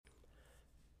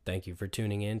Thank you for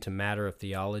tuning in to Matter of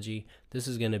Theology. This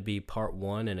is going to be part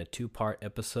one in a two-part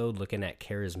episode looking at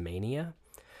charismania.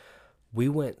 We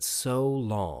went so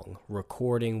long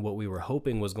recording what we were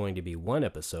hoping was going to be one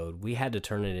episode, we had to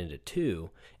turn it into two,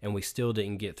 and we still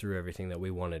didn't get through everything that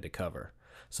we wanted to cover.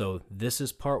 So this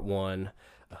is part one.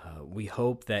 We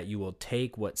hope that you will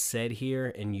take what's said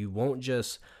here and you won't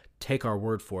just take our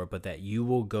word for it, but that you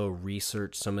will go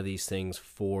research some of these things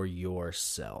for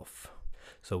yourself.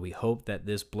 So we hope that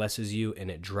this blesses you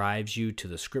and it drives you to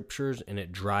the scriptures and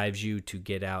it drives you to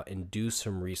get out and do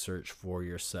some research for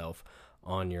yourself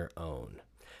on your own.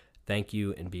 Thank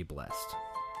you and be blessed.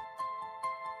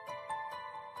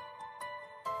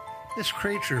 This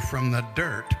creature from the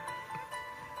dirt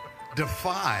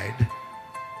defied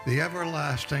the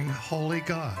everlasting holy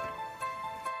God.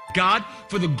 God,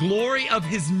 for the glory of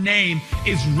his name,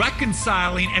 is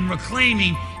reconciling and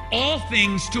reclaiming all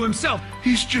things to himself.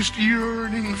 He's just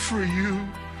yearning for you.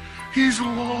 He's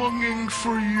longing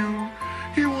for you.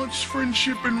 He wants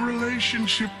friendship and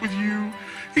relationship with you.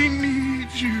 He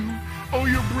needs you. Oh,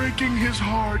 you're breaking his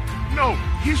heart. No,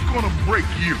 he's going to break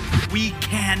you. We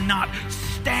cannot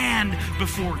stand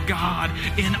before God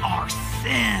in our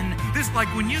sin. This, like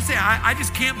when you say, I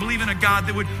just can't believe in a God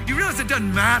that would, you realize it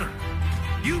doesn't matter.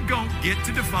 You don't get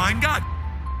to define God.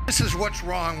 This is what's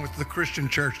wrong with the Christian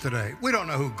church today. We don't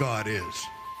know who God is.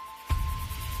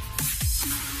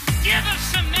 Give us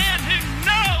some men who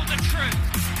know the truth.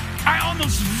 I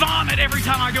almost vomit every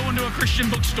time I go into a Christian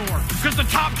bookstore because the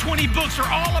top 20 books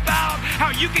are all about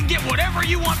how you can get whatever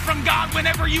you want from God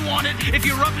whenever you want it if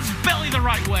you rub his belly the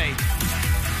right way.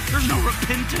 There's no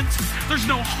repentance. There's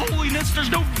no holiness.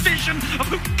 There's no vision of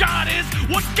who God is,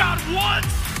 what God wants.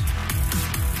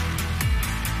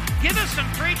 Give us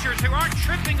some preachers who aren't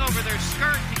tripping over their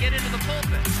skirt to get into the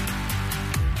pulpit.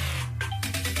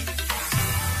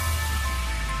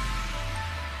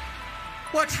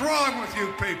 What's wrong with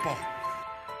you people?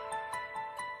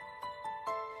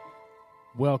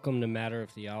 Welcome to Matter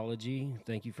of Theology.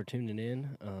 Thank you for tuning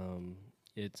in.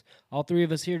 It's all three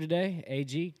of us here today,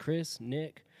 AG, Chris,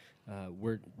 Nick.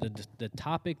 The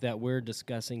topic that we're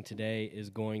discussing today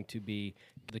is going to be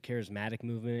the charismatic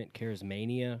movement,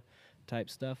 charismania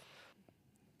type stuff.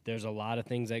 There's a lot of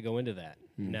things that go into that.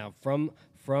 Now, from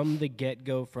the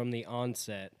get-go, from the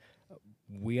onset,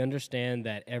 we understand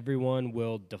that everyone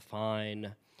will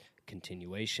define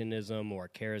continuationism or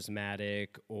charismatic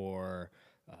or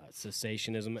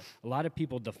cessationism. A lot of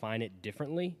people define it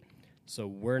differently, so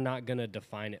we're not going to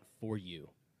define it for you.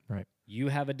 Right. You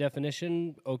have a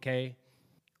definition, okay,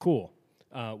 cool.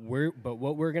 But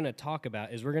what we're going to talk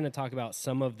about is we're going to talk about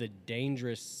some of the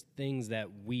dangerous things that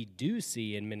we do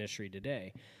see in ministry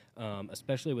today,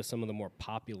 especially with some of the more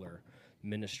popular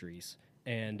ministries.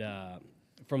 And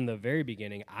from the very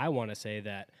beginning, I want to say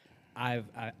that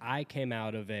I came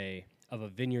out of a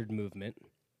vineyard movement,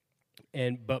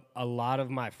 but a lot of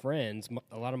my friends,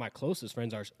 a lot of my closest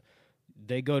friends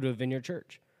they go to a vineyard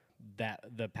church. That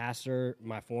the pastor,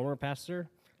 my former pastor,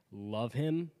 love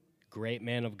him, great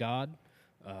man of God.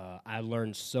 I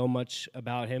learned so much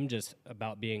about him, just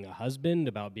about being a husband,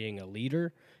 about being a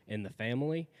leader in the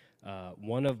family.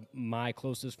 One of my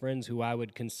closest friends who I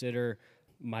would consider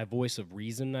my voice of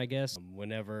reason, I guess,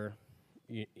 whenever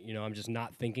I'm just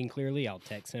not thinking clearly, I'll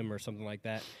text him or something like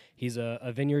that. He's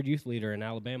a vineyard youth leader in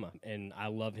Alabama, and I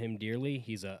love him dearly.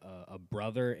 He's a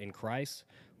brother in Christ.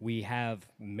 We have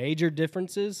major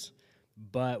differences,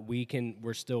 but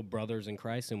we're still brothers in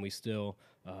Christ, and we still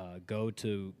go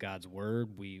to God's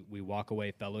word. We walk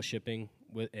away fellowshipping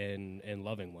with and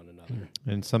loving one another.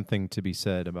 And something to be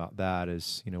said about that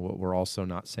is, what we're also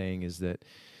not saying is that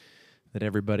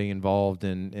everybody involved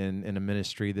in a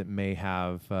ministry that may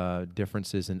have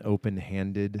differences in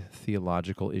open-handed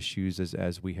theological issues,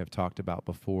 as we have talked about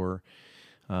before.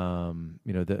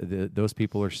 Those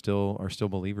people are still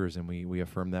believers, and we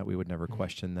affirm that. We would never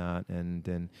question that,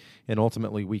 and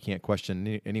ultimately we can't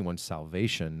question anyone's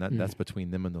salvation. That's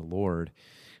between them and the Lord.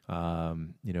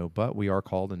 But we are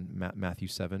called in Matthew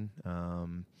 7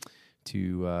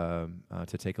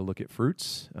 to take a look at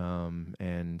fruits,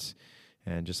 and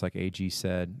just like AG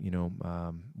said,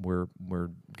 we're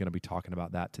going to be talking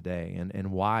about that today,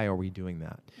 and why are we doing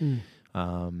that?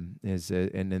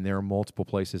 And there are multiple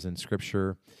places in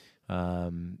Scripture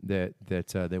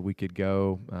that we could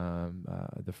go.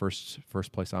 The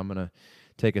first place I'm going to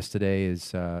take us today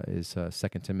is 2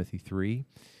 Timothy 3.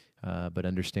 But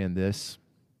understand this,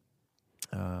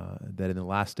 that in the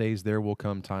last days there will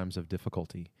come times of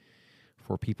difficulty,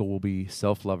 for people will be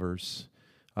self-lovers,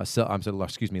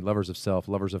 Lovers of self,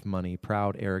 lovers of money,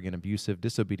 proud, arrogant, abusive,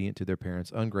 disobedient to their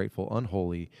parents, ungrateful,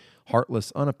 unholy,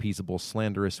 heartless, unappeasable,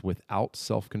 slanderous, without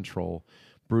self-control,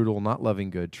 brutal, not loving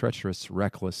good, treacherous,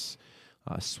 reckless,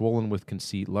 swollen with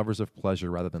conceit, lovers of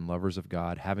pleasure rather than lovers of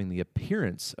God, having the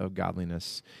appearance of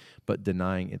godliness, but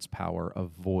denying its power.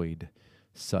 Avoid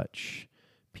such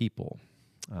people.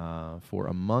 For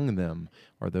among them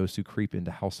are those who creep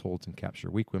into households and capture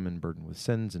weak women burdened with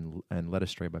sins and led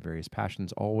astray by various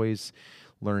passions, always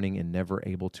learning and never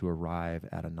able to arrive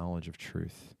at a knowledge of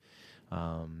truth.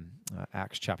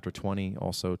 Acts chapter 20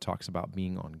 also talks about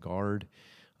being on guard.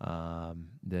 Paul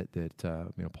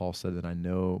said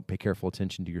that pay careful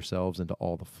attention to yourselves and to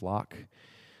all the flock.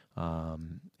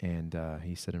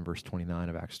 He said in verse 29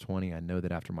 of Acts 20, I know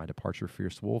that after my departure,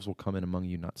 fierce wolves will come in among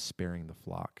you, not sparing the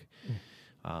flock.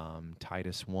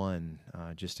 Titus 1,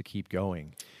 just to keep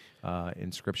going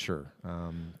in Scripture.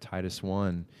 Titus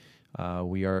 1,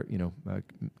 we are,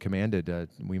 commanded,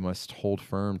 we must hold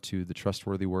firm to the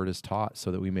trustworthy word as taught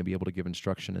so that we may be able to give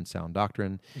instruction in sound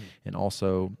doctrine and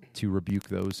also to rebuke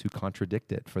those who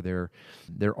contradict it. For there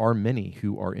are many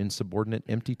who are insubordinate,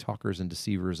 empty talkers and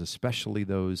deceivers, especially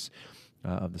those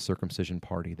of the circumcision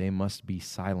party. They must be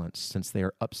silenced, since they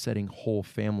are upsetting whole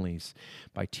families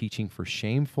by teaching for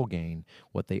shameful gain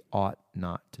what they ought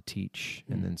not to teach.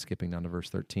 And then skipping down to verse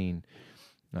 13,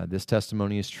 this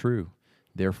testimony is true.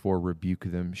 Therefore, rebuke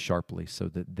them sharply so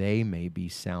that they may be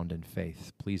sound in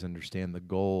faith. Please understand the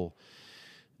goal.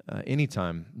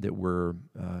 Anytime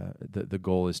that the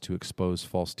goal is to expose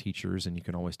false teachers, and you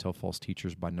can always tell false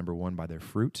teachers by, number one, by their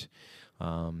fruit,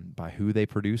 by who they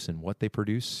produce and what they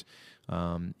produce,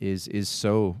 is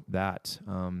so that,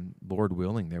 Lord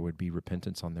willing, there would be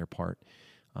repentance on their part,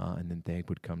 and then they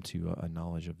would come to a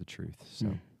knowledge of the truth.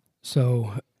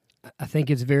 So I think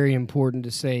it's very important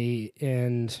to say,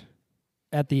 and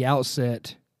at the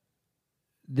outset,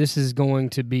 this is going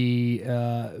to be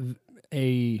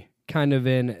a kind of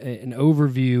an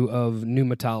overview of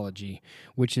pneumatology,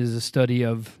 which is a study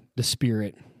of the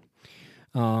Spirit.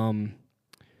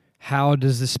 How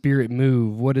does the Spirit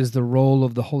move? What is the role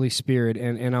of the Holy Spirit?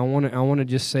 And I want to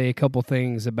just say a couple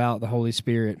things about the Holy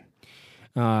Spirit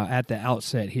at the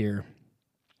outset here.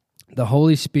 The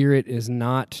Holy Spirit is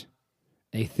not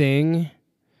a thing.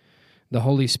 The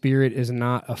Holy Spirit is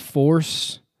not a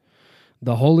force.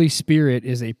 The Holy Spirit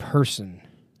is a person.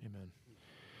 Amen.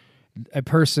 A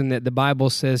person that the Bible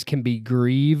says can be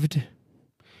grieved.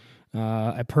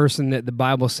 A person that the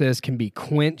Bible says can be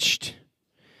quenched.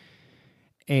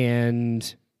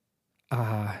 And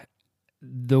the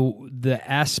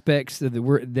aspects of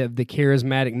the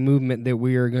charismatic movement that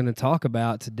we are going to talk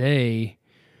about today,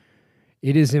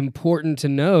 it is important to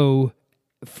know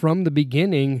from the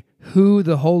beginning who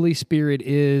the Holy Spirit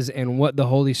is and what the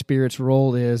Holy Spirit's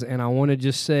role is. And I want to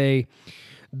just say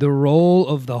the role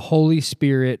of the Holy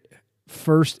Spirit,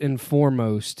 first and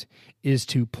foremost, is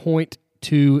to point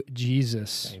to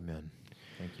Jesus. Amen.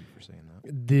 Thank you for saying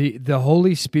that. The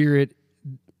Holy Spirit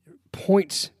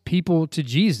points people to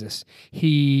Jesus.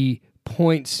 He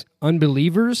points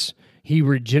unbelievers. He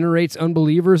regenerates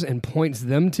unbelievers and points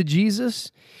them to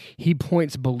Jesus. He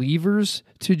points believers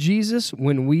to Jesus.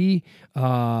 When we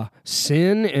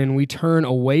sin and we turn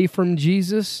away from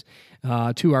Jesus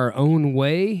to our own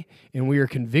way, and we are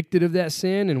convicted of that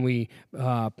sin, and we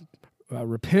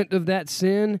repent of that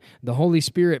sin, the Holy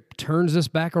Spirit turns us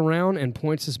back around and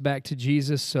points us back to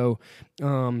Jesus. So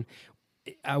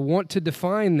I want to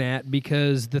define that,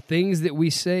 because the things that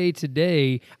we say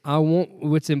today,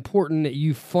 what's important that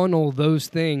you funnel those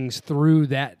things through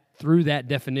that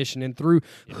definition and through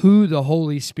who the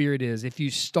Holy Spirit is. If you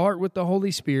start with the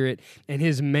Holy Spirit and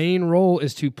his main role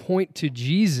is to point to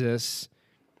Jesus,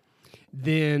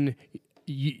 then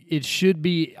it should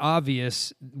be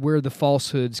obvious where the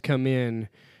falsehoods come in,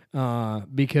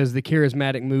 because the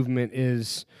charismatic movement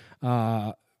is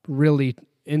really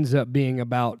ends up being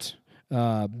about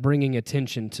bringing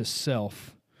attention to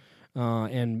self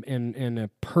and a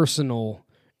personal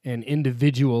and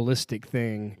individualistic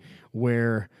thing,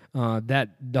 where that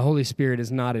the Holy Spirit is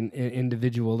not an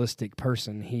individualistic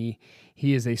person. He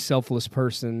is a selfless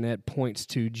person that points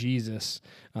to Jesus.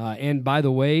 And by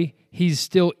the way, he's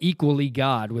still equally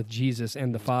God with Jesus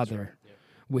and the Father.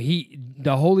 Right. Yeah.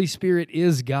 The Holy Spirit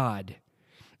is God.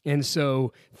 And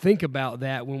so think about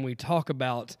that when we talk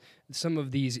about some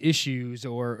of these issues,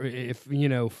 or if,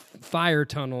 fire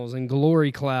tunnels and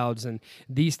glory clouds and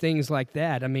these things like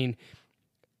that. I mean,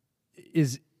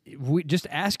 just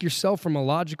ask yourself from a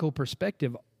logical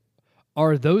perspective,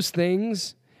 are those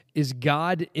things, is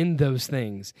God in those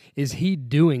things? Is he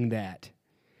doing that?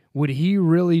 Would he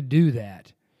really do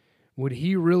that? Would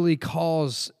He really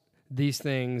cause these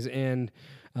things? And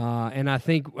I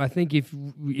think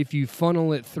if you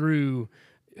funnel it through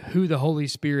who the Holy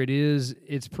Spirit is,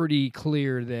 it's pretty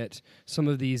clear that some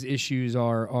of these issues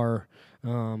are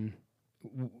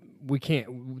we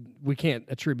can't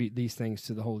attribute these things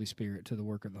to the Holy Spirit, to the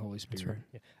work of the Holy Spirit. That's right.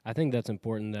 Yeah. I think that's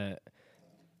important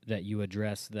that you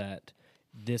address that.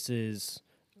 This is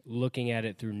looking at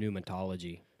it through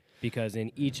pneumatology, because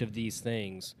in each of these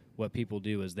things, what people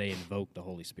do is they invoke the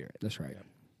Holy Spirit. That's right.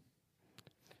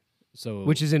 So,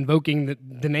 Which is invoking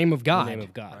the name of God. the name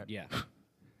of God. Yeah.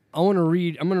 I'm going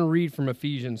to read from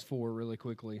Ephesians 4 really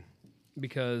quickly,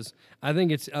 because I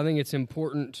think it's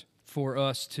important for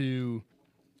us to,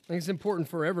 I think it's important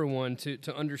for everyone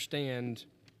to understand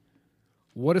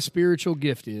what a spiritual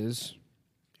gift is,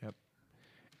 Yep.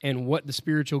 and what the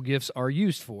spiritual gifts are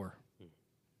used for.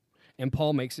 And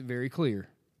Paul makes it very clear,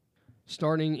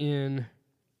 starting in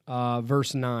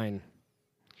verse 9.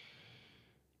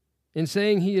 In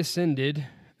saying he ascended,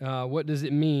 what does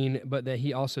it mean but that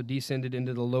he also descended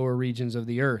into the lower regions of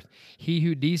the earth? He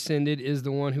who descended is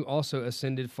the one who also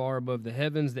ascended far above the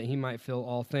heavens that he might fill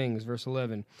all things. Verse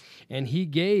 11. And he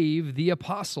gave the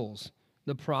apostles,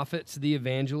 the prophets, the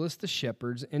evangelists, the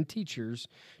shepherds, and teachers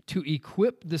to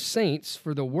equip the saints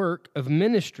for the work of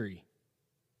ministry.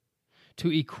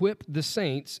 To equip the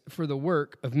saints for the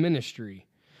work of ministry,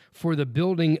 for the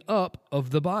building up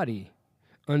of the body,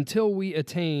 until we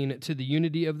attain to the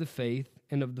unity of the faith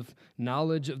and of the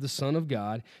knowledge of the Son of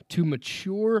God, to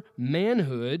mature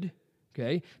manhood.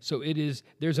 Okay, so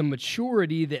there's a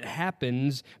maturity that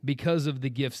happens because of the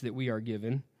gifts that we are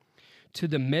given, to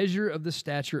the measure of the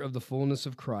stature of the fullness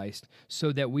of Christ,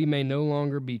 so that we may no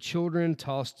longer be children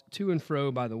tossed to and fro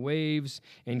by the waves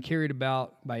and carried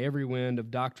about by every wind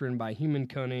of doctrine, by human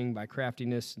cunning, by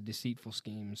craftiness, and deceitful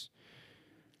schemes.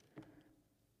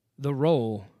 The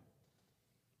role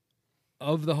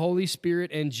of the Holy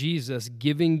Spirit and Jesus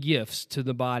giving gifts to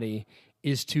the body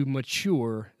is to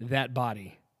mature that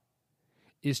body,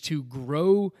 is to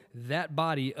grow that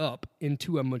body up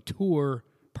into a mature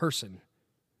person.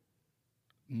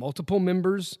 Multiple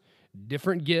members,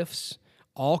 different gifts,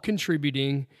 all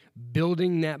contributing,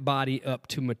 building that body up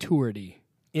to maturity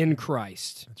in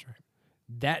Christ. That's right.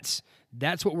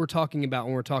 That's what we're talking about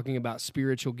when we're talking about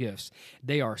spiritual gifts.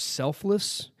 They are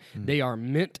selfless. They are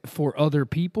meant for other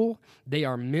people. They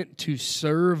are meant to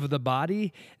serve the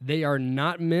body. They are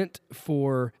not meant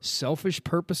for selfish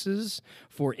purposes,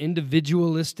 for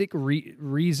individualistic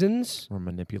reasons. Or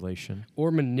manipulation.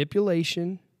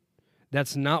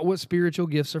 That's not what spiritual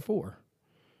gifts are for.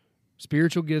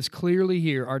 Spiritual gifts clearly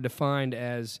here are defined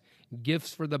as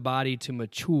gifts for the body to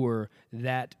mature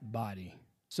that body.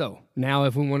 So now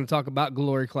if we want to talk about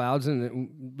glory clouds,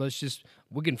 and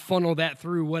we can funnel that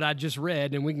through what I just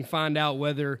read, and we can find out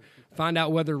whether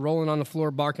rolling on the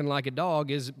floor barking like a dog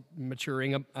is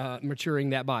maturing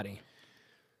that body.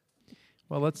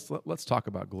 Well, let's talk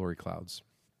about glory clouds.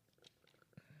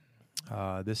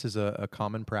 This is a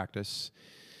common practice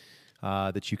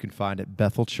that you can find at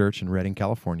Bethel Church in Redding,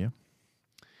 California,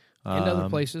 And other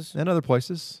places. And other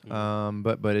places.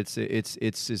 But it's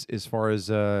as far as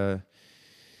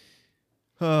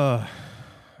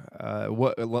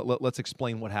let's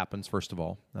explain what happens first of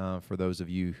all for those of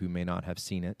you who may not have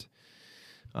seen it.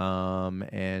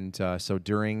 So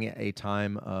during a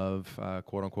time of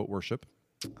quote unquote worship,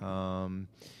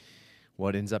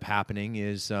 what ends up happening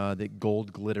is that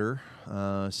gold glitter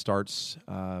starts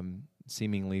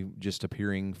seemingly just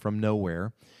appearing from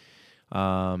nowhere.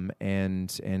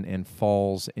 And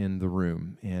falls in the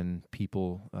room, and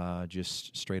people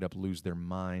just straight up lose their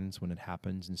minds when it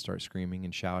happens and start screaming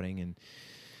and shouting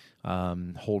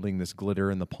and holding this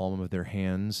glitter in the palm of their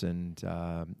hands, and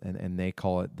they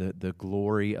call it the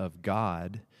glory of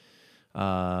God.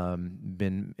 That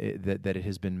it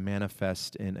has been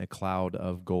manifest in a cloud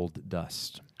of gold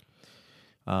dust.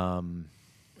 And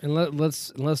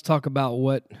let's talk about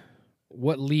what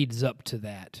leads up to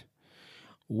that.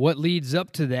 What leads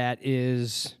up to that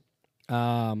is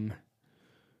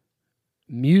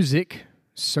music,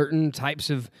 certain types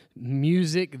of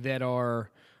music that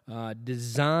are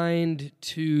designed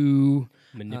to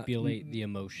Manipulate the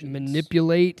emotions.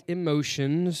 Manipulate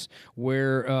emotions,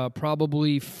 where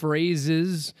probably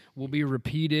phrases will be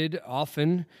repeated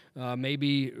often,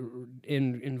 maybe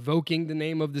invoking the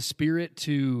name of the Spirit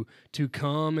to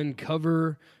come and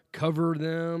cover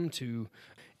them, to...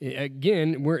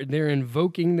 Again, they're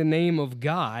invoking the name of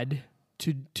God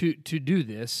to do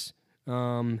this,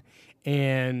 and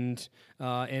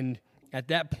at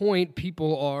that point,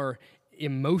 people are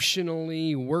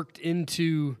emotionally worked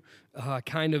into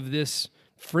kind of this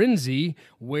frenzy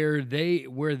where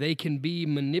they can be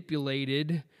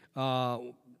manipulated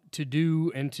to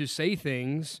do and to say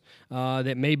things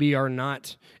that maybe are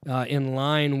not in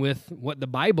line with what the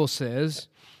Bible says,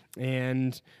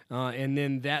 and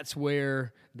then that's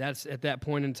at that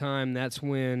point in time, that's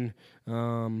when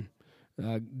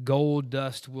gold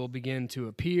dust will begin to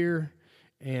appear.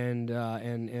 And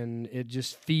it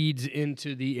just feeds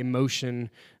into the emotional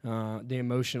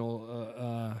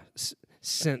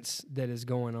sense that is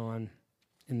going on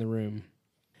in the room.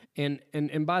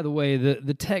 And by the way,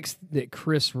 the text that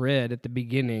Chris read at the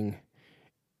beginning,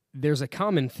 there's a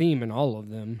common theme in all of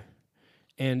them,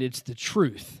 and it's the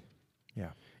truth.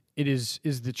 Yeah. It is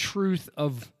the truth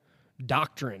of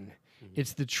doctrine.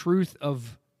 It's the truth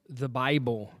of the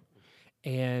Bible.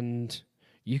 And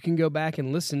you can go back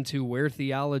and listen to Where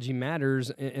Theology Matters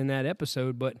in that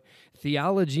episode, but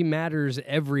theology matters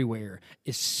everywhere,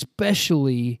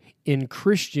 especially in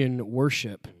Christian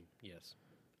worship. Yes.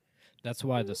 That's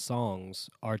why the songs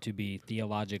are to be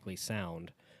theologically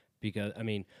sound, because, I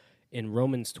mean, in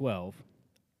Romans 12,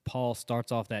 Paul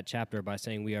starts off that chapter by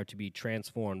saying we are to be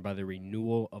transformed by the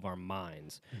renewal of our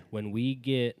minds. When we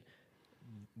get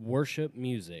worship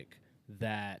music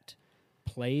that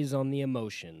plays on the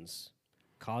emotions,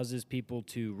 causes people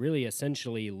to really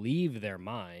essentially leave their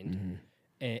mind,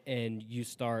 and you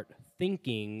start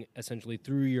thinking essentially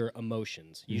through your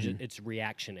emotions. It's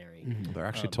reactionary. They're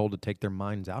actually told to take their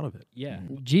minds out of it. Yeah.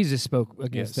 Jesus spoke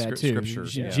against that too.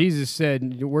 Scriptures, yeah. Jesus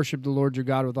said, "You worship the Lord your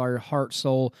God with all your heart,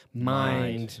 soul,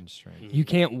 mind." And strength. You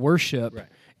can't worship Right.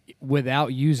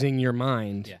 without using your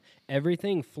mind. Yeah.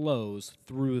 Everything flows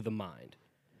through the mind.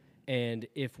 And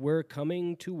if we're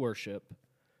coming to worship,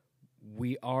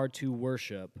 we are to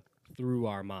worship through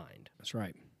our mind. That's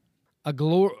right. A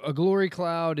glory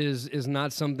cloud is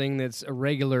not something that's a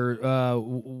regular.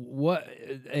 What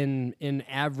in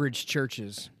average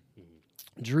churches,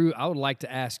 Drew? I would like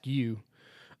to ask you,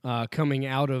 coming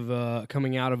out of a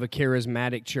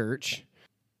charismatic church,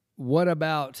 what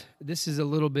about this? Is a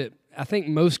little bit. I think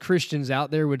most Christians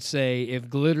out there would say if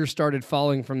glitter started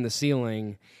falling from the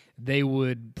ceiling, they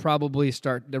would probably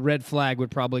start. The red flag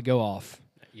would probably go off.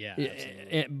 Yeah,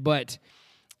 absolutely. But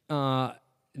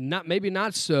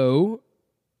not so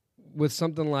with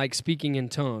something like speaking in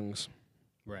tongues.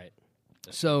 Right.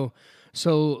 So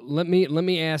let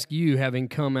me ask you, having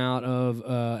come out of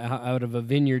a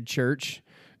vineyard church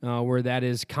where that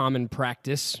is common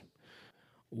practice,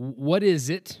 what is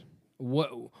it?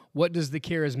 What does the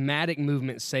charismatic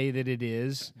movement say that it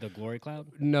is? The glory cloud?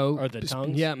 No, Or the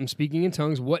tongues? Yeah, I'm speaking in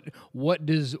tongues. What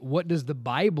does the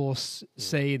Bible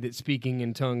say that speaking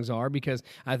in tongues are? Because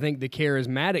I think the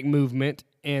charismatic movement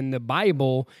and the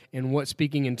Bible and what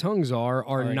speaking in tongues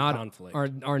are in not conflict.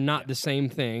 are not the same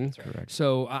thing. Correct.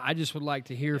 So I just would like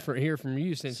to hear from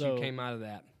you since you So- came out of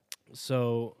that.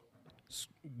 So,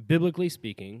 biblically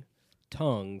speaking,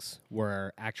 tongues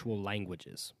were actual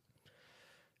languages.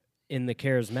 In the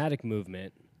charismatic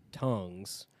movement,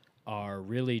 tongues are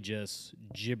really just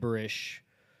gibberish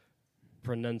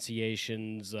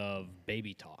pronunciations of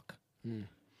baby talk.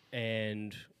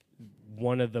 And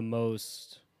one of the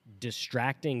most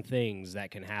distracting things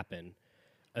that can happen,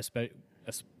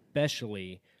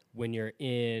 especially when you're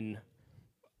in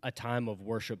a time of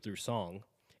worship through song,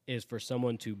 is for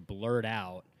someone to blurt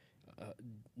out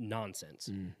nonsense.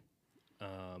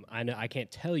 I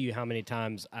can't tell you how many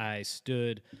times I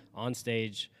stood on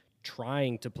stage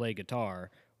trying to play guitar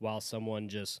while someone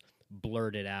just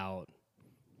blurted out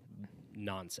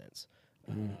nonsense.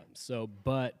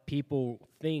 But people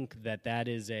think that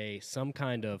is some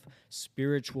kind of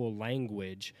spiritual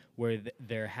language where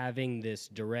they're having this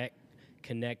direct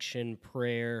connection,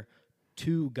 prayer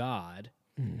to God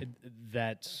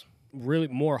that's really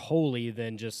more holy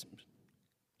than just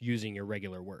using your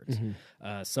regular words.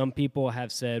 Some people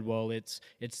have said, well, it's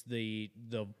the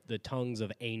tongues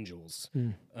of angels.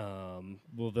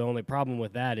 Well, the only problem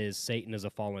with that is Satan is a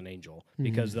fallen angel,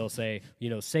 because they'll say,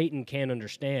 Satan can't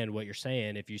understand what you're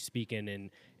saying if you're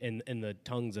speaking in the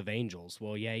tongues of angels.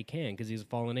 Well, yeah, he can, because he's a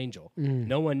fallen angel.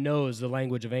 No one knows the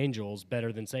language of angels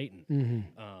better than Satan.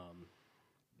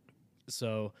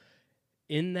 So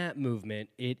in that movement,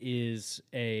 it's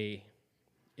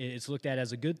looked at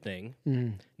as a good thing.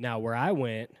 Now, where I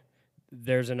went,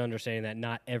 there's an understanding that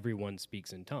not everyone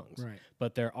speaks in tongues. Right.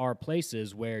 But there are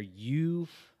places where you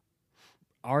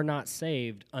are not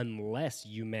saved unless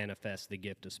you manifest the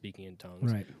gift of speaking in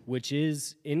tongues, Right. which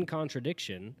is in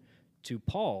contradiction to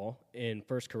Paul in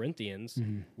 1 Corinthians,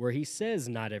 where he says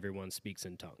not everyone speaks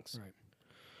in tongues. Right.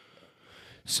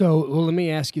 So, let me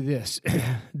ask you this.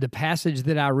 The passage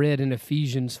that I read in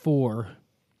Ephesians 4,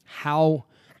 how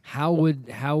how would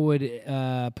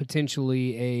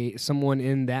potentially someone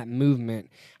in that movement,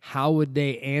 how would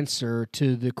they answer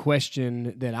to the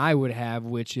question that I would have,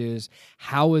 which is,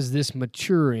 how is this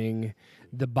maturing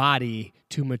the body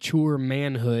to mature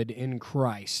manhood in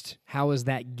Christ? How is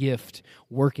that gift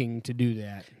working to do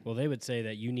that? Well, they would say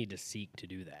that you need to seek to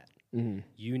do that.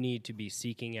 You need to be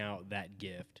seeking out that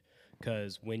gift,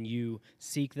 because when you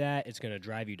seek that, it's going to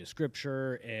drive you to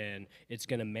Scripture, and it's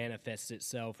going to manifest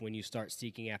itself when you start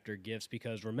seeking after gifts.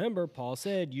 Because remember, Paul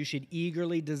said you should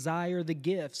eagerly desire the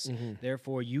gifts.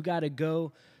 Therefore, you got to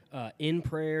go in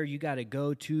prayer. You got to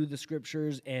go to the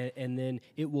Scriptures, and then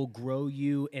it will grow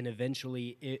you, and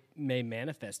eventually it may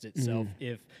manifest itself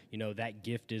if that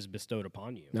gift is bestowed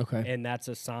upon you. Okay. And that's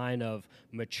a sign of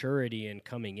maturity and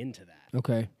coming into that.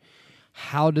 Okay.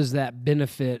 How does that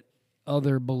benefit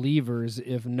other believers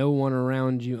if no one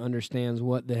around you understands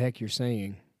what the heck you're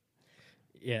saying?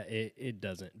 Yeah, it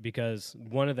doesn't, because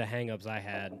one of the hang-ups I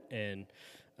had, and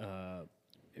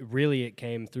really it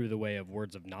came through the way of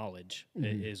words of knowledge,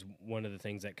 is one of the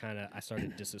things that kind of I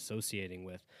started disassociating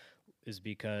with, is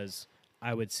because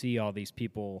I would see all these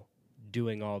people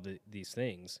doing all these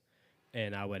things,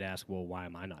 and I would ask, well, why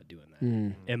am I not doing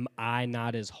that? Am I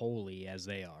not as holy as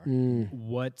they are?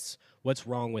 What's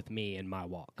wrong with me in my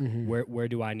walk? Where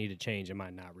do I need to change? Am I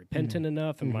not repentant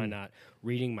enough? Am I not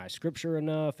reading my Scripture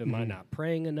enough? Am I not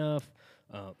praying enough?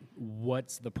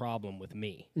 What's the problem with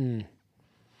me?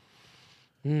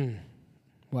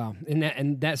 Wow,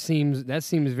 and that seems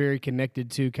very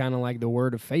connected to kind of like the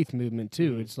Word of Faith movement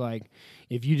too. It's like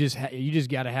if you just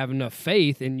got to have enough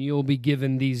faith, and you'll be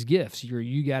given these gifts.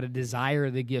 You got to desire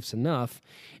the gifts enough,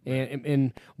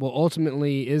 and well,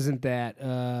 ultimately, isn't that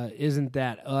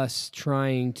us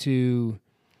trying to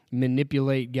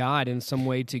manipulate God in some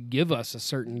way to give us a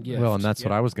certain gift? Well, and that's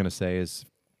what I was going to say is,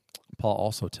 Paul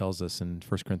also tells us in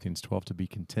 1 Corinthians 12 to be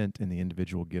content in the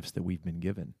individual gifts that we've been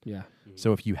given. Yeah.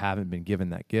 So if you haven't been given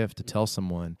that gift, to tell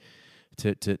someone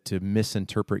to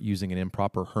misinterpret using an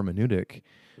improper hermeneutic,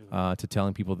 to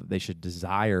telling people that they should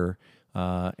desire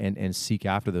and seek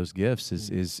after those gifts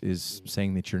is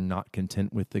saying that you're not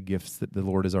content with the gifts that the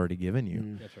Lord has already given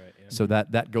you. That's right. Yeah. So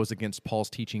that goes against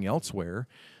Paul's teaching elsewhere,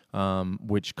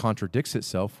 which contradicts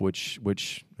itself, which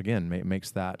again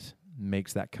makes that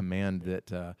command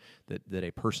that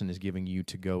a person is giving you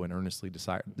to go and earnestly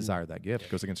desire that gift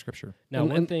goes against Scripture. Now,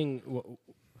 one thing,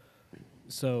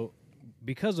 so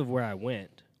because of where I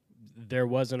went, there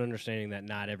was an understanding that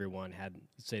not everyone had,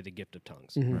 say, the gift of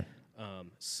tongues. Right.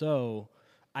 So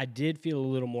I did feel a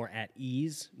little more at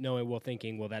ease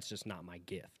thinking, well, that's just not my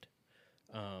gift.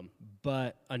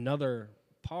 But another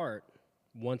part,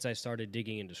 once I started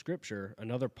digging into Scripture,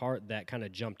 another part that kind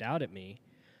of jumped out at me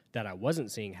that I wasn't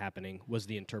seeing happening was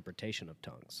the interpretation of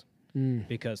tongues.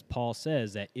 Because Paul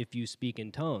says that if you speak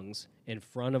in tongues in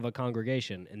front of a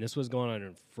congregation, and this was going on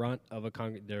in front of a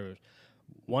congregation, there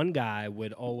one guy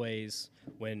would always,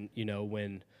 when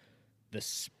the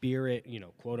Spirit,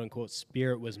 quote unquote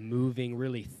Spirit was moving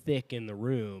really thick in the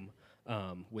room,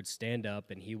 would stand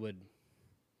up and he would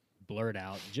blurt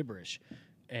out gibberish.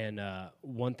 And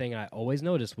one thing I always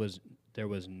noticed was there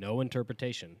was no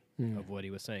interpretation of what he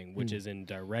was saying, which is in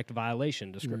direct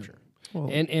violation to Scripture.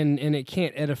 Well, and it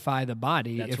can't edify the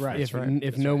body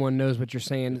if no one knows what you're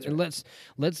saying. And let's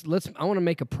I want to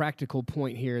make a practical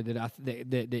point here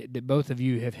that both of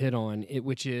you have hit on,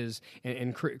 which is,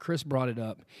 and Chris brought it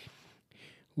up.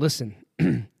 Listen,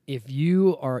 if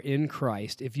you are in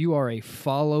Christ, if you are a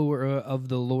follower of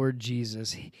the Lord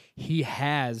Jesus, He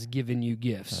has given you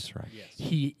gifts. That's right.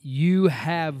 Yes. You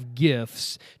have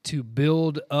gifts to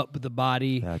build up the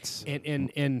body. That's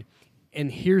and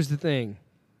here's the thing.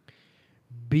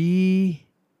 Be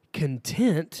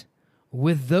content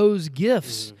with those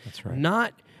gifts. That's right.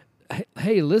 Not,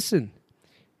 hey, listen.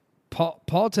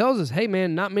 Paul tells us, hey,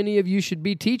 man, not many of you should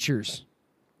be teachers,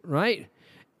 right?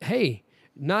 Hey,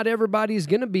 not everybody is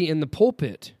going to be in the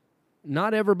pulpit.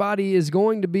 Not everybody is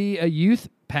going to be a youth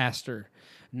pastor.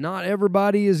 Not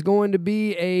everybody is going to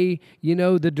be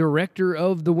the director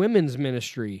of the women's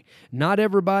ministry. Not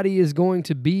everybody is going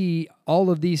to be all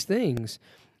of these things.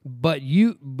 But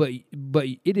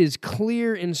it is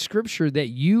clear in Scripture that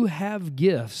you have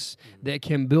gifts that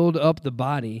can build up the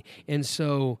body. And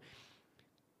so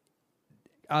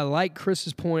I like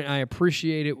Chris's point. I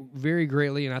appreciate it very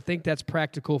greatly, and I think that's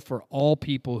practical for all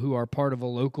people who are part of a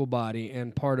local body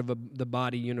and part of the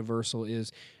body universal.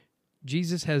 Is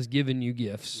Jesus has given you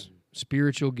gifts,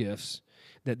 spiritual gifts,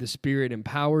 that the Spirit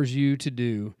empowers you to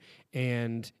do,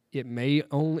 and it may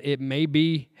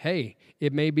be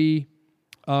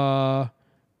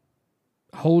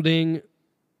holding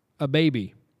a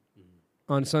baby.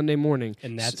 on Sunday morning.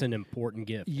 And that's an important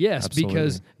gift. Yes,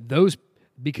 Absolutely.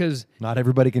 because Not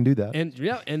everybody can do that.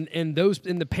 and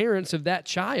the parents of that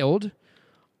child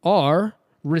are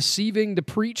receiving the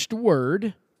preached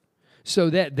word so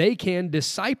that they can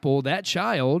disciple that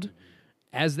child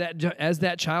as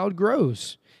that child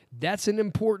grows. That's an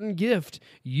important gift.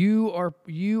 You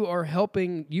are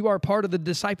helping. You are part of the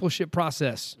discipleship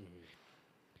process.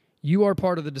 You are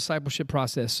part of the discipleship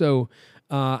process. So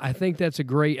I think that's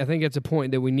a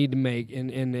point that we need to make,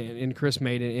 and Chris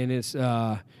made it, and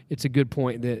it's a good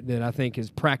point that I think is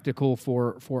practical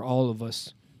for all of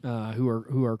us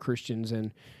who are Christians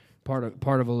and part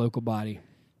of a local body.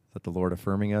 Is that the Lord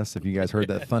affirming us? If you guys heard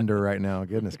that thunder right now,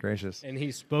 goodness gracious. And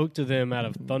he spoke to them out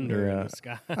of thunder in the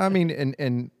sky. I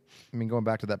mean, going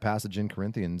back to that passage in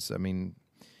Corinthians, I mean,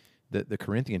 the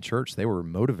Corinthian church, they were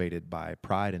motivated by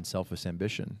pride and selfish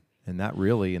ambition. And that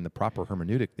really, in the proper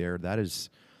hermeneutic there,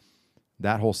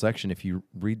 that whole section, if you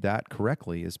read that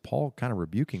correctly, is Paul kind of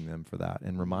rebuking them for that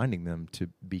and reminding them to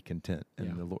be content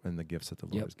in the gifts that the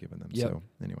Lord has given them. Yep. So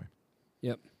anyway.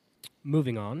 Yep.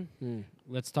 Moving on,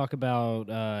 let's talk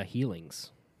about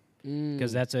healings,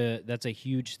 because that's a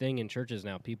huge thing in churches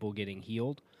now. People getting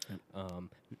healed.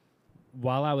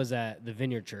 While I was at the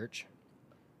Vineyard Church,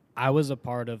 I was a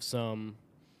part of some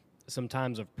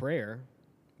times of prayer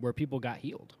where people got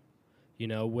healed. You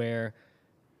know, where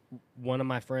one of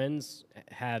my friends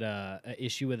had a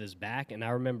issue with his back, and I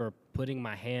remember putting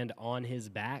my hand on his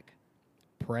back,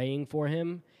 praying for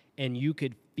him, and you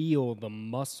could feel the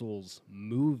muscles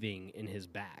moving in his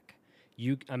back.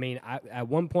 At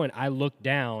one point, I looked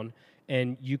down,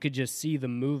 and you could just see the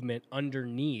movement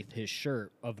underneath his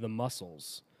shirt of the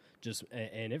muscles,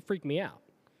 and it freaked me out.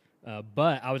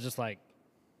 But I was just like,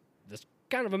 "This is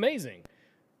kind of amazing."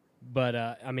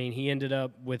 But he ended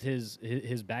up with his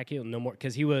back healed no more,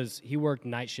 because he worked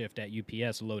night shift at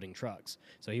UPS loading trucks,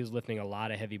 so he was lifting a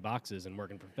lot of heavy boxes and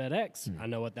working for FedEx. I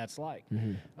know what that's like,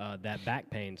 that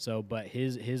back pain. So, but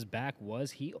his back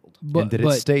was healed. And did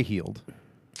it stay healed?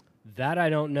 That I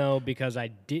don't know, because I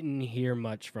didn't hear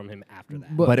much from him after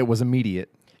that. But it was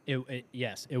immediate.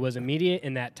 Yes, it was immediate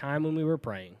in that time when we were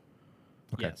praying.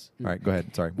 Okay. Yes. All right, go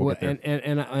ahead. Sorry. We'll get there.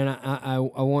 And I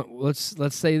want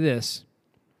let's say this.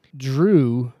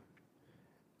 Drew,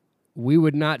 we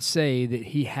would not say that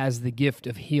he has the gift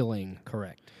of healing.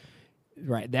 Correct.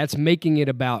 Right. That's making it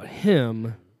about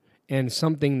him and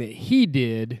something that he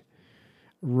did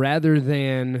rather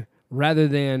than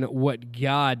what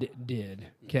God did.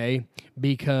 Okay?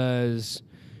 Because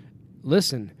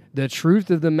listen, the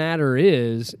truth of the matter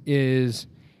is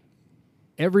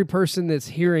every person that's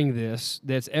hearing this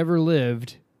that's ever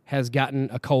lived has gotten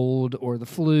a cold or the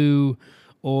flu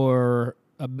or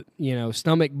a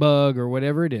stomach bug or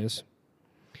whatever it is,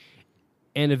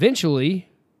 and eventually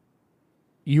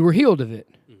you were healed of it.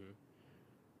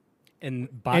 And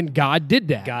God did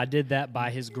that. God did that by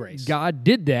His grace. God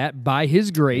did that by His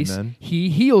grace. Amen.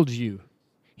 He healed you.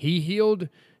 He healed.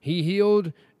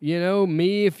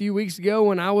 Me a few weeks ago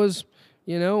when I was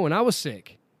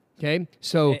sick. Okay,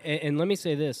 so and let me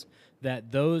say this: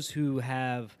 that those who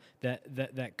have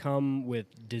that come with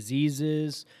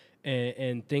diseases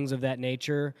and things of that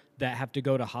nature that have to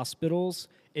go to hospitals,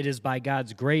 it is by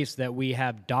God's grace that we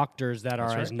have doctors that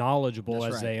are as knowledgeable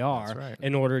as they are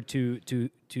in order to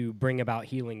bring about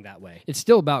healing that way. it's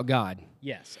still about God.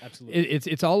 Yes, absolutely.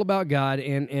 It's all about God,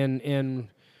 and in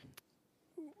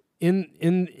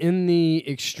the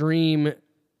extreme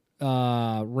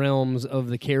realms of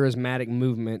the charismatic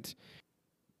movement,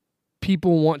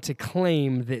 people want to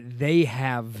claim that they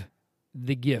have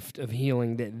the gift of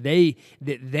healing, that they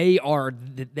are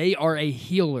a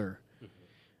healer.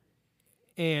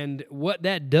 And what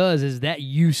that does is that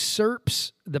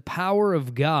usurps the power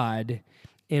of God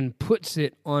and puts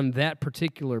it on that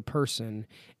particular person,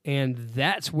 and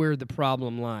that's where the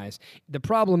problem lies. The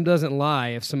problem doesn't lie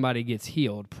if somebody gets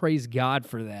healed. Praise God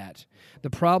for that. The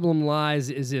problem lies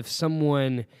is if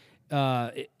someone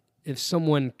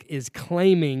is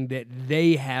claiming that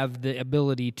they have the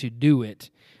ability to do it,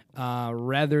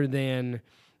 rather than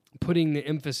putting the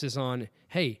emphasis on,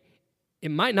 hey,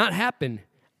 it might not happen.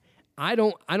 I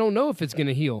don't know if it's going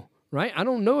to heal, right? I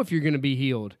don't know if you're going to be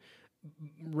healed.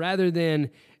 Rather than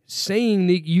saying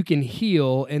that you can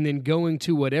heal and then going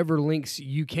to whatever lengths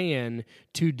you can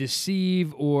to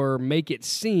deceive or make it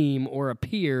seem or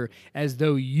appear as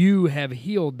though you have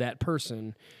healed that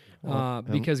person.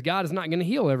 Because God is not going to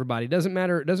heal everybody. It doesn't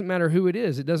matter who it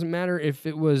is. It doesn't matter if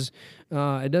it was.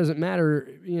 It doesn't matter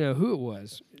who it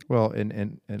was. Well,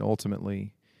 and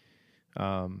ultimately,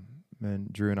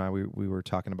 and Drew and I we were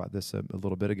talking about this a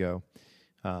little bit ago.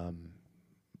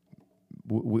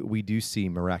 we do see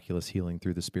miraculous healing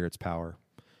through the Spirit's power,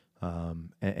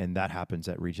 and that happens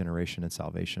at regeneration and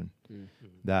salvation.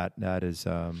 That is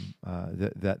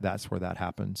that's where that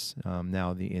happens.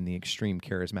 Now, in the extreme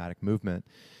charismatic movement,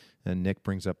 and Nick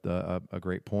brings up a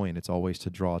great point. It's always to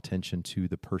draw attention to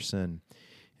the person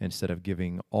instead of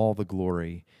giving all the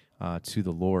glory to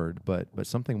the Lord. But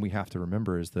something we have to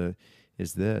remember is and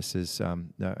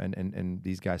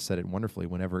these guys said it wonderfully.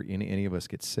 Whenever any of us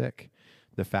get sick,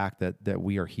 the fact that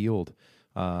we are healed,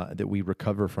 that we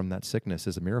recover from that sickness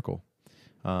is a miracle.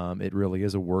 It really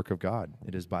is a work of God.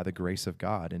 It is by the grace of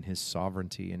God and His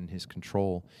sovereignty and His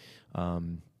control.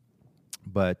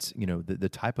 But the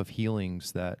type of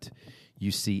healings that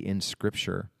you see in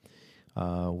Scripture,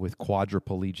 with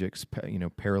quadriplegics,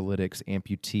 paralytics,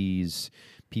 amputees,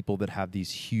 people that have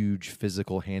these huge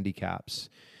physical handicaps.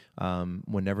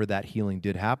 Whenever that healing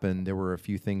did happen, there were a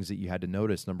few things that you had to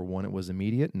notice. Number one, it was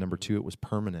immediate. And number two, it was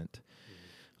permanent.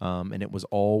 And it was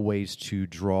always to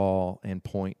draw and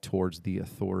point towards the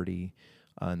authority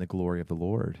and the glory of the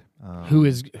Lord. Who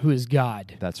is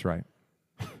God? That's right.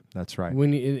 That's right.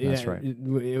 That's right.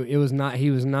 It was not. He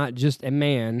was not just a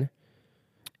man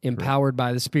empowered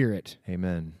by the Spirit.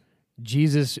 Amen.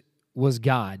 Jesus was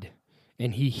God,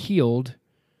 and He healed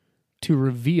to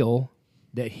reveal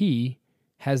that He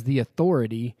has the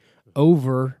authority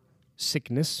over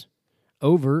sickness,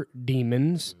 over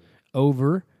demons,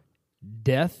 over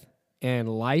death and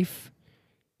life.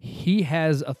 He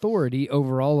has authority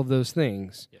over all of those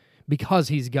things because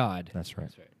He's God. That's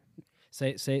right.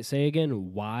 Say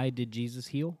again, why did Jesus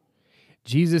heal?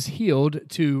 Jesus healed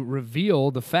to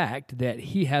reveal the fact that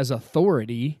He has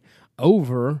authority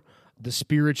over the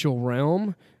spiritual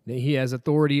realm, that He has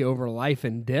authority over life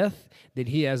and death, that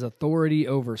He has authority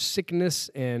over sickness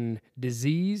and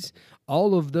disease,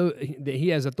 that He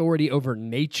has authority over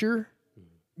nature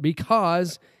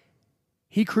because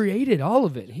He created all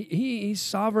of it. He's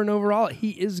sovereign over all. He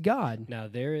is God. Now,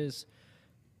 there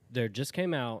just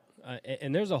came out,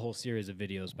 and there's a whole series of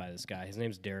videos by this guy. His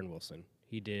name's Darren Wilson.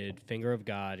 He did Finger of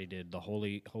God. He did the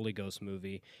Holy Ghost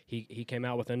movie. He came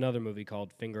out with another movie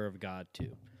called Finger of God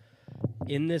 2.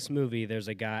 In this movie, there's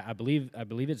a guy, I believe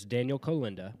it's Daniel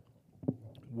Colinda,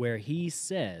 where he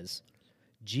says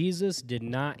Jesus did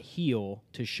not heal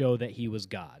to show that He was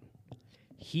God.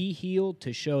 He healed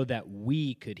to show that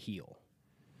we could heal.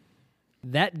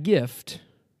 That gift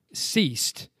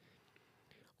ceased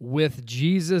with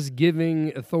Jesus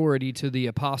giving authority to the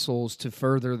apostles to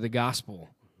further the gospel.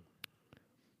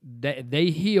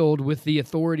 They healed with the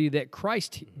authority that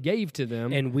Christ gave to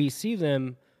them. And we see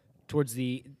them towards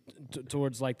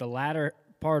like the latter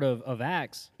part of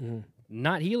Acts,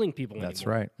 not healing people That's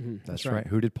anymore. right. That's right.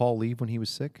 Who did Paul leave when he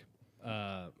was sick?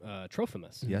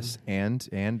 Trophimus. Yes,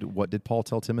 and what did Paul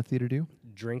tell Timothy to do?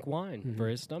 Drink wine for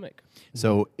his stomach.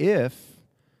 So if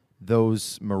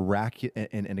those miraculous,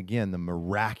 and again, the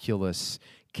miraculous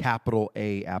capital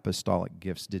A apostolic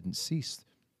gifts didn't cease,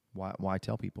 why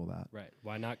tell people that? Right.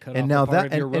 Why not cut off the part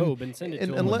of your robe and send it to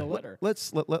them with a letter?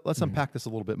 Let's unpack this a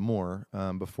little bit more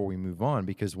before we move on,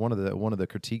 because one of the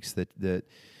critiques that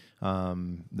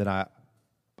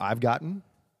I've gotten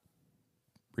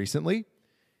recently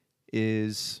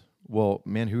is, well,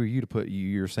 man, who are you to put?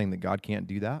 You're saying that God can't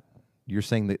do that? You're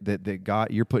saying that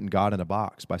God, you're putting God in a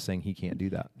box by saying He can't do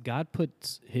that. God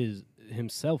puts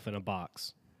Himself in a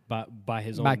box by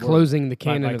His own by word. closing the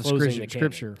canon By of closing the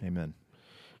Scripture. Amen.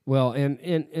 Well, and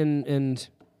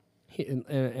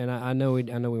I know we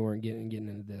weren't getting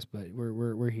into this, but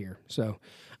we're here. So,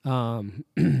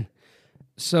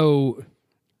 so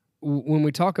when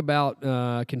we talk about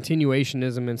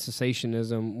continuationism and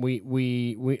cessationism,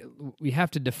 we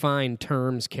have to define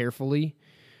terms carefully,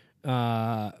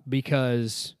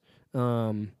 because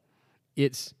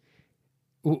it's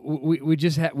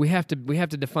we have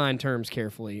to define terms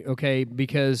carefully, okay?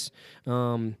 Because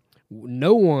no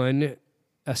one,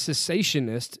 a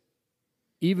cessationist,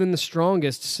 even the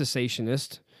strongest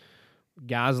cessationist,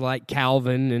 guys like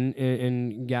Calvin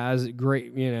and guys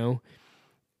great,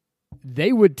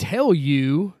 they would tell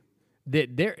you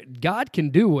that God can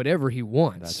do whatever He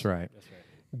wants. that's right.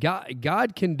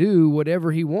 God can do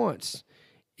whatever He wants.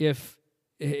 If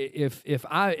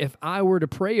I were to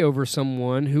pray over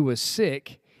someone who was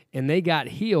sick and they got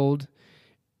healed,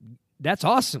 that's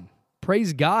awesome.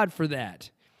 Praise God for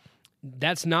that.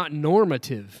 That's not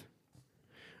normative.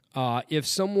 If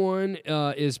someone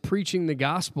is preaching the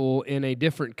gospel in a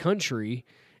different country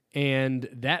and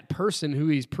that person who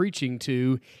he's preaching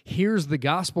to hears the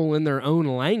gospel in their own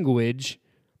language,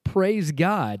 praise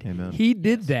God. Amen. He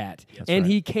did that, and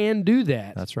right. He can do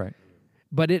that. That's right.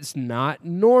 But it's not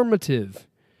normative.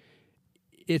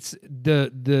 it's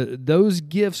those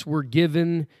gifts were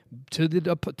given to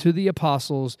the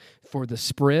apostles for the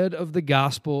spread of the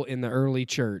gospel in the early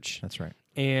church. That's right.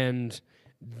 And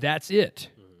that's it.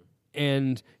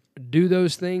 And do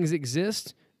those things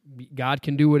exist? God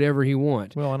can do whatever He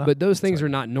wants. Well, but those things are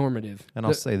not normative. And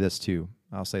I'll say this too.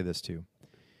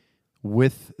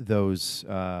 With those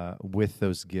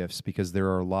gifts, because there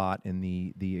are a lot in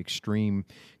the extreme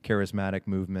charismatic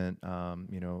movement.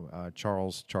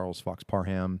 Charles Fox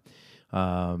Parham,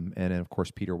 and then of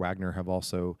course Peter Wagner have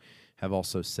also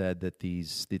said that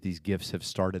these gifts have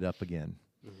started up again.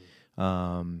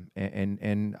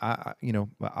 And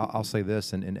I'll say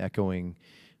this, and echoing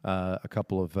a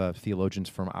couple of theologians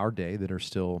from our day that are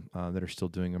still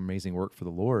doing amazing work for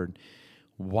the Lord.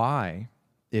 Why?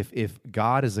 If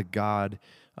God is a God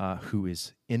who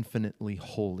is infinitely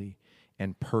holy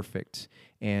and perfect,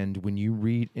 and when you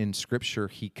read in Scripture,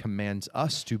 He commands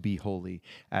us to be holy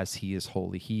as He is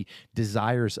holy. He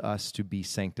desires us to be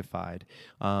sanctified,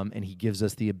 and He gives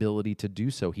us the ability to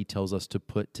do so. He tells us to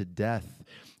put to death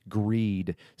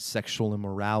greed, sexual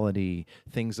immorality,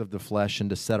 things of the flesh, and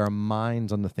to set our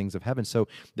minds on the things of heaven. So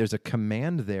there's a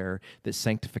command there that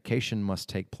sanctification must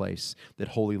take place, that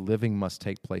holy living must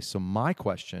take place. So my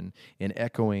question, in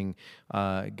echoing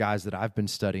guys that I've been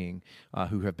studying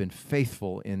who have been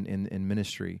faithful in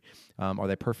ministry, are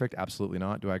they perfect? Absolutely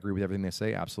not. Do I agree with everything they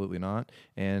say? Absolutely not.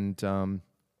 And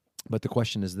but the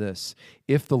question is this: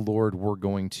 if the Lord were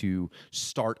going to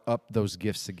start up those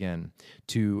gifts again,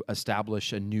 to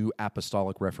establish a new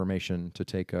apostolic reformation, to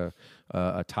take a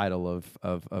title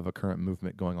of a current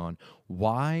movement going on,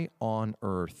 why on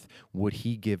earth would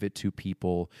He give it to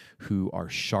people who are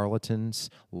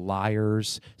charlatans,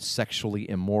 liars, sexually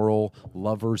immoral,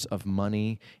 lovers of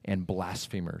money, and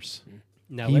blasphemers?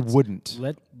 Now He wouldn't.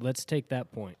 Let's take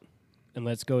that point and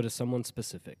let's go to someone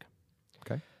specific.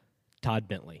 Okay. Todd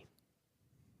Bentley.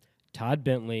 Todd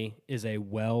Bentley is a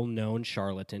well-known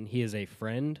charlatan. He is a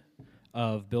friend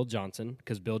of Bill Johnson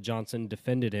because Bill Johnson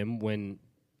defended him when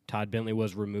Todd Bentley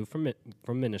was removed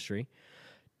from ministry.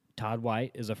 Todd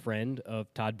White is a friend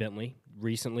of Todd Bentley,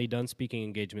 recently done speaking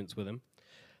engagements with him.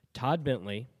 Todd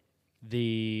Bentley,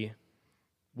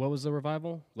 what was the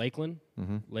revival? Lakeland,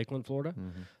 Florida.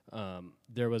 Mm-hmm.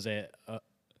 There was a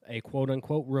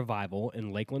quote-unquote revival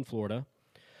in Lakeland, Florida.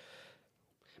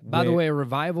 By the way, a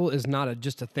revival is not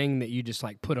just a thing that you just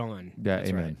like put on. Yeah, That's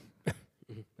amen. Right.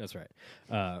 That's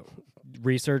right.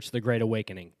 Research the Great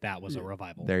Awakening. That was a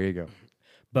revival. There you go.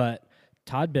 But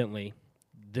Todd Bentley,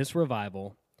 this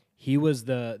revival, he was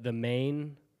the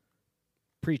main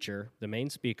preacher, the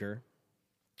main speaker.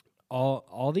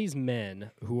 All these men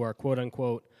who are quote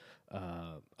unquote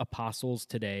apostles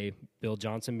today, Bill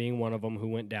Johnson being one of them who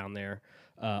went down there,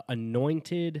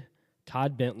 anointed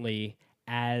Todd Bentley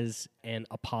as an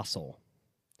apostle.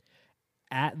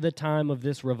 At the time of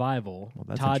this revival,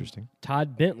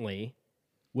 Todd Bentley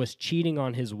was cheating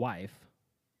on his wife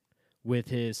with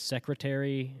his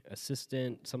secretary,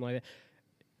 assistant, something like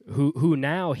that, who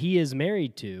now he is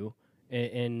married to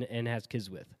and has kids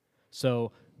with.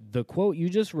 So the quote you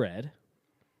just read,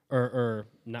 or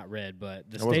not read,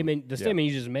 but the statement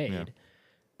you just made,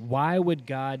 why would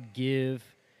God give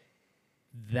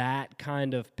that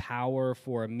kind of power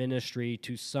for a ministry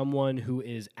to someone who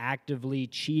is actively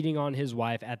cheating on his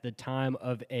wife at the time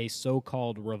of a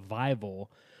so-called revival,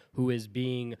 who is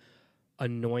being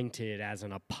anointed as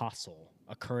an apostle,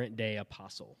 a current day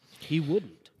apostle? He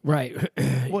wouldn't. Right.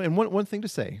 Well, and one thing to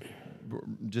say,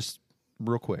 just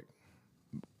real quick,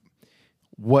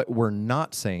 what we're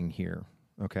not saying here,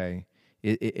 okay,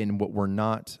 and what we're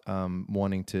not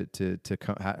wanting to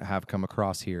have come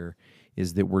across here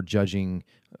is that we're judging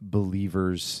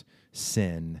believers'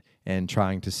 sin and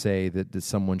trying to say that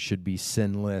someone should be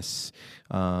sinless,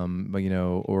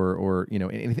 or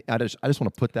anything. I just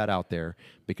want to put that out there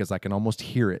because I can almost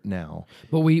hear it now.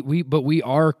 But we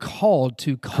are called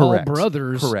to call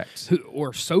brothers,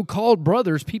 or so-called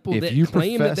brothers, people if that you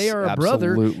claim that they are a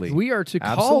brother. We are to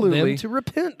call them to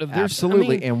repent of their sin.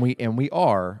 Absolutely, and we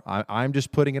are. I'm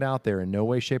just putting it out there. In no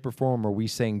way, shape, or form are we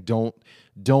saying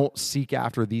don't seek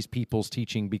after these people's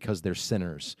teaching because they're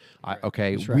sinners.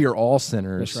 Right. We are all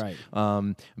sinners. That's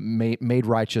right. Made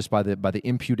righteous by the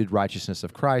imputed righteousness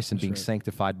of Christ and being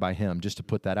sanctified by Him. Just to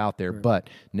put that out there. Right. But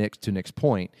to Nick's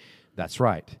point, that's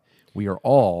right. We are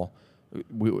all.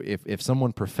 If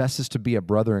someone professes to be a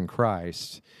brother in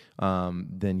Christ,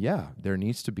 then yeah, there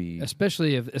needs to be,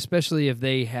 especially if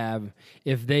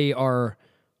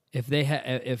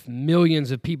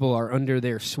millions of people are under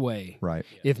their sway, right?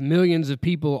 If millions of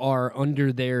people are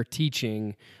under their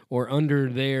teaching or under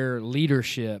their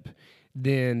leadership,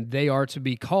 then they are to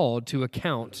be called to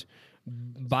account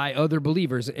by other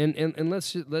believers. And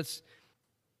let's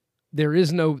there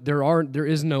is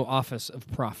no office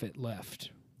of prophet left.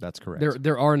 That's correct.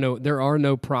 There are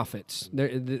no prophets. There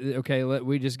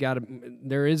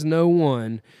is no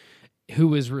one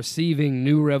who is receiving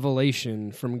new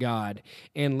revelation from God.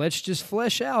 And let's just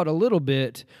flesh out a little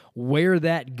bit where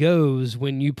that goes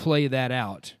when you play that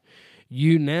out.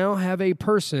 You now have a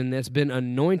person that's been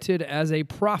anointed as a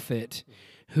prophet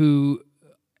who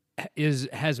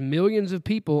has millions of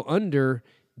people under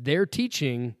their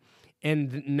teaching,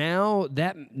 and now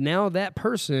that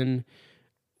person,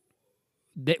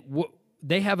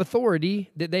 they have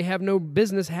authority that they have no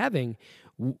business having.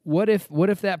 What if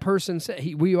that person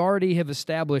said, we already have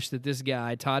established that this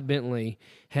guy Todd Bentley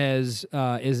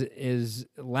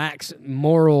lacks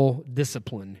moral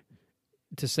discipline,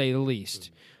 to say the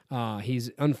least.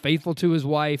 He's unfaithful to his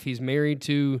wife. He's married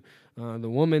to the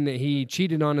woman that he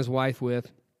cheated on his wife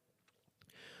with.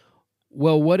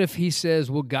 Well, what if he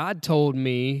says, well, God told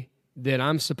me that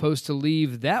I'm supposed to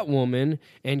leave that woman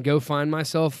and go find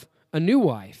myself a new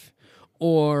wife?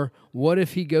 Or what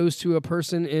if he goes to a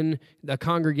person in the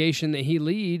congregation that he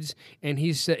leads and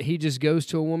he just goes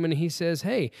to a woman and he says,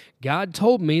 hey, God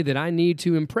told me that I need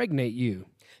to impregnate you.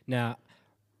 Now,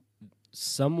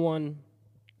 someone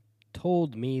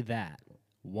told me that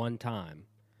one time.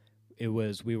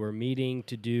 We were meeting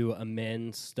to do a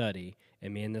men's study,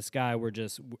 and me and this guy were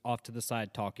just off to the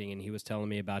side talking, and he was telling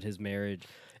me about his marriage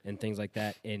and things like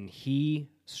that, and he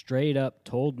straight up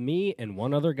told me and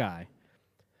one other guy,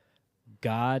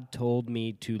 God told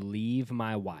me to leave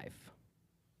my wife.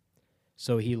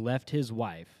 So he left his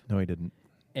wife. No, he didn't.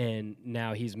 And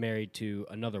now he's married to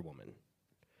another woman.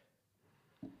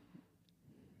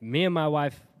 Me and my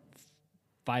wife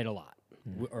fight a lot,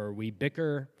 or we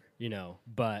bicker,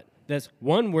 but that's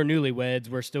one, we're newlyweds.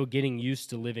 We're still getting used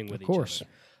to living with each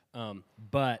other.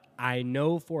 But I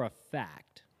know for a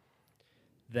fact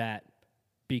that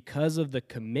because of the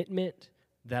commitment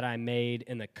that I made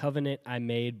and the covenant I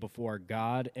made before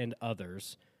God and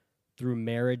others through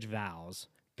marriage vows,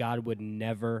 God would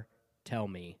never tell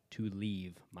me to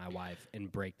leave my wife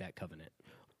and break that covenant.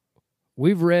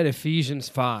 We've read Ephesians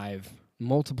 5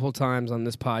 multiple times on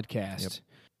this podcast. Yep.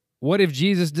 What if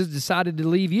Jesus decided to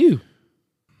leave you?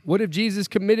 What if Jesus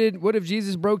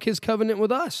broke his covenant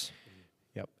with us?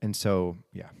 Yep. And so,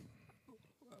 yeah.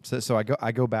 So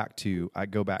I go back to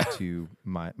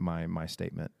my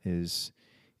statement is,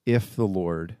 if the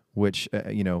Lord, which,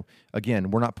 again,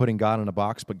 we're not putting God in a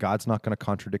box, but God's not going to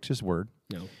contradict his word.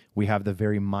 No. We have the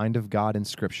very mind of God in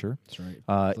Scripture. That's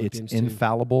right. It's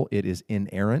infallible. It is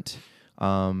inerrant.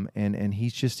 And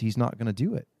he's not going to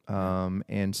do it.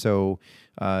 And so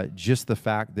just the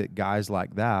fact that guys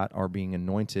like that are being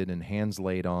anointed and hands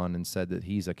laid on and said that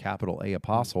he's a capital A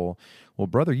apostle, well,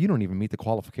 brother, you don't even meet the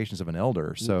qualifications of an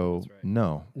elder. So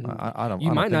no, I don't.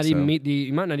 You might not even meet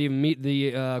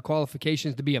the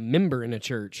qualifications to be a member in a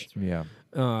church. Yeah.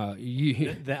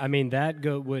 If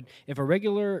a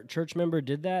regular church member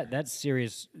did that, that's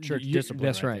serious church discipline.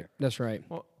 That's right. There. That's right.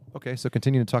 Well, okay. So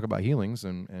continue to talk about healings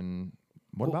and.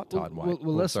 What about Todd White?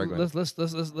 Well,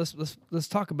 let's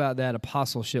talk about that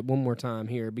apostleship one more time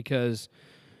here, because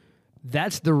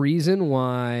that's the reason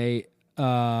why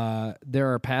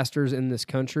there are pastors in this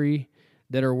country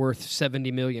that are worth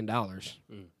 $70 million.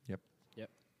 Yep.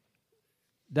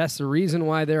 That's the reason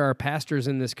why there are pastors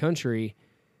in this country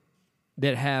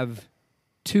that have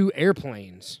 2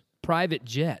 airplanes, private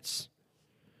jets,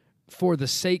 for the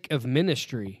sake of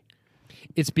ministry.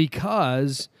 It's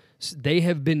because they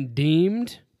have been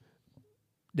deemed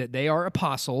that they are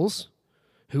apostles.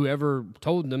 Whoever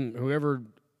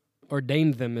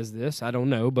ordained them as this, I don't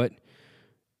know, but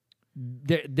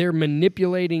they're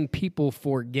manipulating people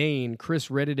for gain.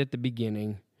 Chris read it at the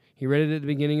beginning. He read it at the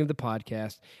beginning of the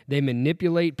podcast. They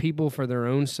manipulate people for their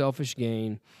own selfish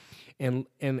gain. And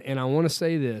I want to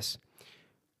say this.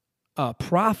 A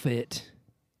prophet,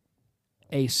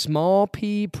 a small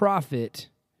p prophet,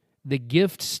 the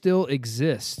gift still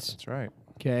exists. That's right.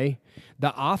 Okay?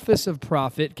 The office of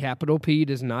prophet, capital P,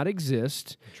 does not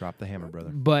exist. Drop the hammer,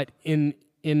 brother. But in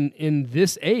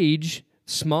this age,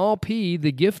 small p,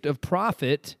 the gift of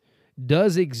prophet,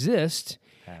 does exist.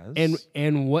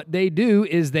 And what they do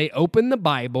is they open the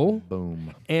Bible.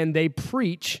 Boom. And they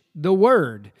preach the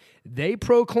word. They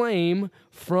proclaim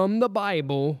from the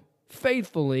Bible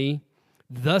faithfully,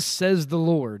 thus says the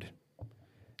Lord.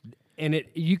 And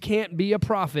you can't be a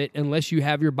prophet unless you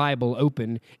have your Bible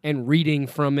open and reading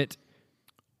from it.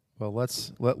 Well,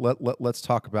 let's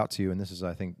talk about too. And this is,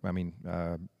 I think,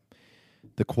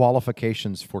 The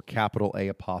qualifications for capital A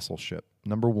apostleship.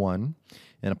 Number 1,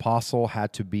 an apostle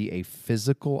had to be a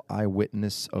physical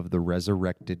eyewitness of the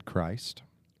resurrected Christ.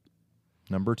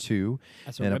 Number 2,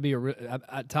 That's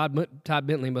Todd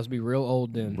Bentley must be real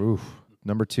old then.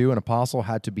 Number 2, an apostle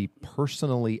had to be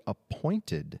personally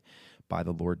appointed by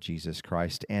the Lord Jesus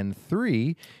Christ. And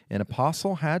 3, an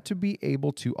apostle had to be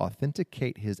able to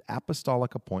authenticate his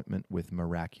apostolic appointment with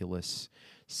miraculous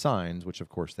signs, which of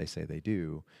course they say they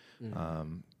do.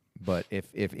 But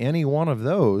if any one of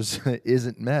those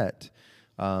isn't met,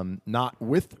 not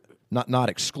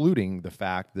excluding the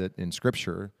fact that in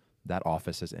Scripture that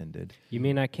office has ended. You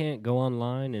mean I can't go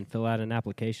online and fill out an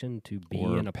application to be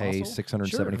or an apostle? pay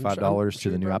 $675 to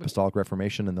the New Apostolic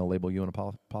Reformation and they'll label you an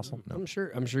apostle? No.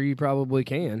 I'm sure you probably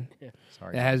can.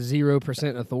 Sorry. It has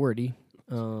 0% authority.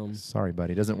 Sorry,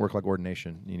 buddy. It doesn't work like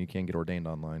ordination. You can't get ordained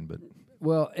online, but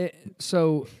Well,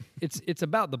 it's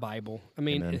about the Bible. I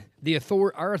mean, Amen.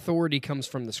 Our authority comes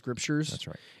from the Scriptures. That's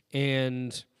right.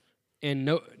 And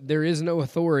there is no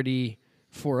authority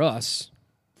for us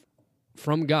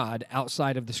from God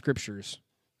outside of the Scriptures.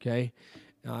 Okay,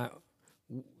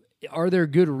 are there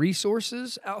good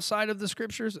resources outside of the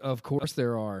Scriptures? Of course,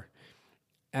 there are.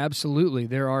 Absolutely,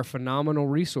 there are phenomenal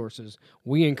resources.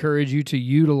 We encourage you to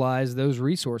utilize those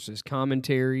resources,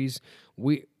 commentaries.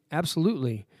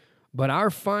 Absolutely. But our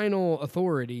final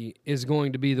authority is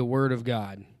going to be the Word of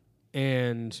God.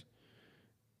 And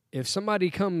if somebody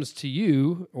comes to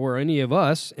you or any of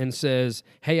us and says,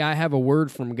 hey, I have a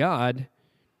word from God,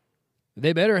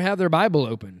 they better have their Bible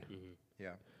open.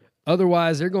 yeah.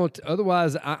 Otherwise, they're going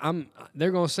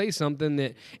to say something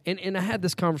that, and I had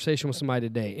this conversation with somebody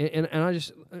today, and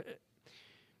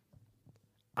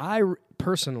I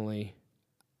personally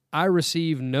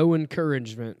receive no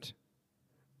encouragement,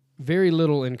 very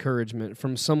little encouragement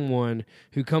from someone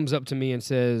who comes up to me and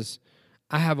says,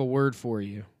 I have a word for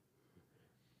you.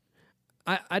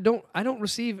 I don't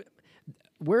receive.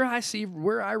 Where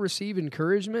I receive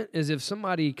encouragement is if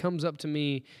somebody comes up to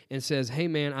me and says, hey,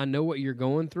 man, I know what you're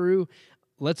going through.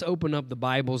 Let's open up the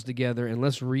Bibles together and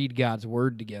let's read God's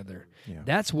Word together. Yeah.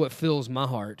 That's what fills my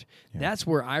heart. Yeah. That's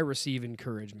where I receive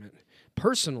encouragement.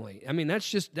 Personally, I mean, that's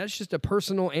just a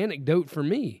personal anecdote for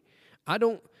me. I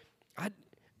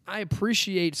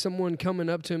appreciate someone coming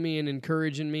up to me and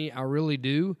encouraging me. I really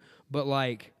do. But,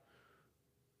 like,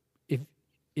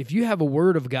 if you have a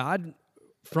word of God,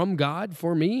 from God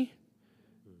for me,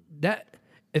 that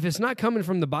if it's not coming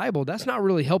from the Bible, that's not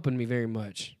really helping me very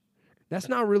much. That's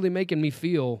not really making me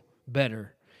feel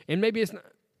better. And maybe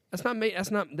that's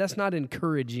not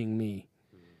encouraging me.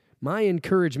 My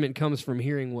encouragement comes from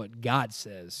hearing what God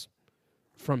says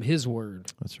from His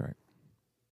Word. That's right.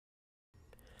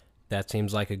 That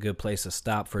seems like a good place to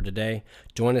stop for today.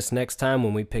 Join us next time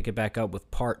when we pick it back up with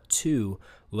part 2,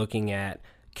 looking at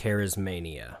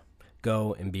charismania.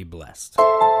 Go and be blessed.